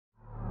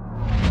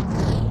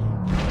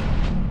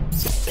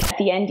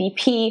the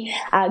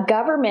NDP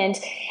government,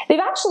 they've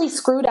actually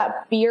screwed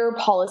up beer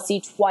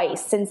policy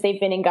twice since they've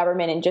been in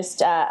government in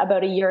just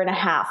about a year and a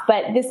half.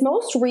 But this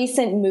most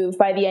recent move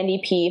by the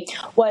NDP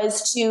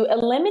was to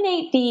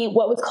eliminate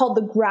what was called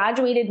the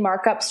graduated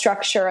markup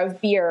structure of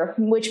beer,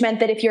 which meant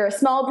that if you're a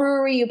small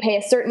brewery, you pay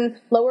a certain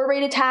lower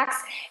rate of tax.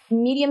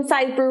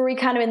 Medium-sized brewery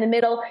kind of in the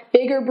middle,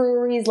 bigger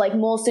breweries like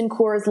Molson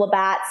Coors,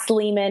 Labatt,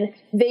 Sleeman,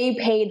 they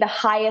paid the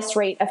highest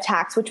rate of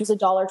tax, which was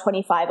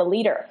 $1.25 a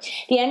liter.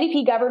 The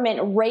NDP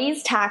government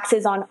raised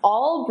taxes on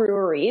all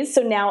breweries,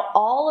 so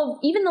now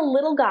even the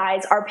little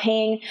guys are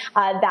paying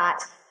that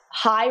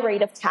high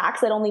rate of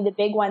tax that only the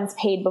big ones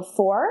paid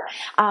before.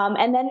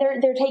 And then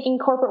they're taking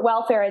corporate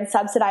welfare and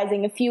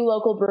subsidizing a few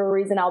local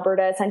breweries in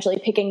Alberta, essentially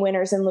picking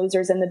winners and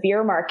losers in the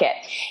beer market.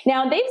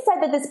 Now, they've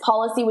said that this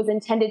policy was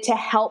intended to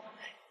help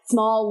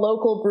small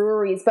local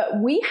breweries, but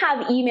we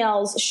have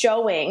emails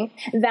showing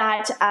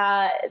that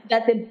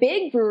the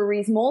big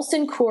breweries,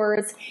 Molson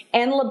Coors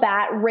and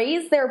Labatt,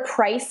 raised their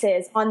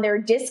prices on their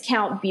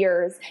discount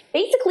beers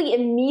basically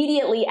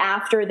immediately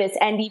after this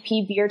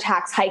NDP beer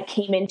tax hike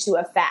came into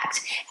effect.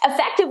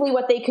 Effectively,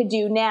 what they could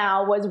do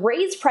now was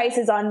raise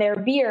prices on their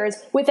beers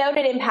without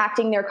it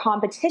impacting their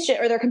competition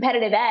or their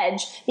competitive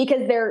edge,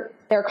 because their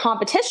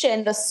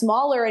competition, the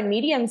smaller and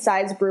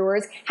medium-sized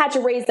brewers, had to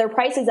raise their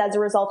prices as a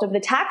result of the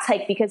tax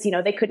hike because,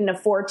 they couldn't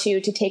afford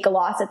to take a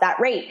loss at that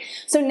rate.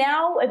 So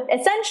now,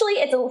 essentially,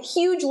 it's a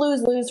huge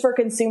lose-lose for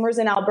consumers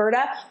in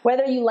Alberta,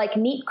 whether you like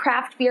neat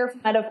craft beer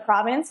from out of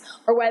province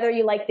or whether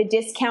you like the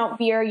discount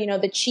beer,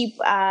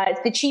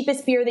 the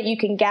cheapest beer that you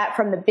can get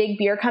from the big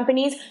beer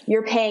companies,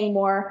 you're paying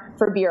more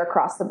for beer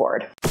across the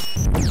board.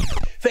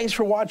 Thanks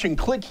for watching.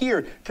 Click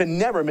here to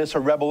never miss a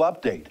Rebel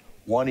update.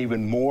 Want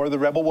even more of the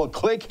Rebel? Well,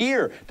 click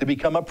here to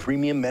become a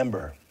premium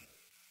member.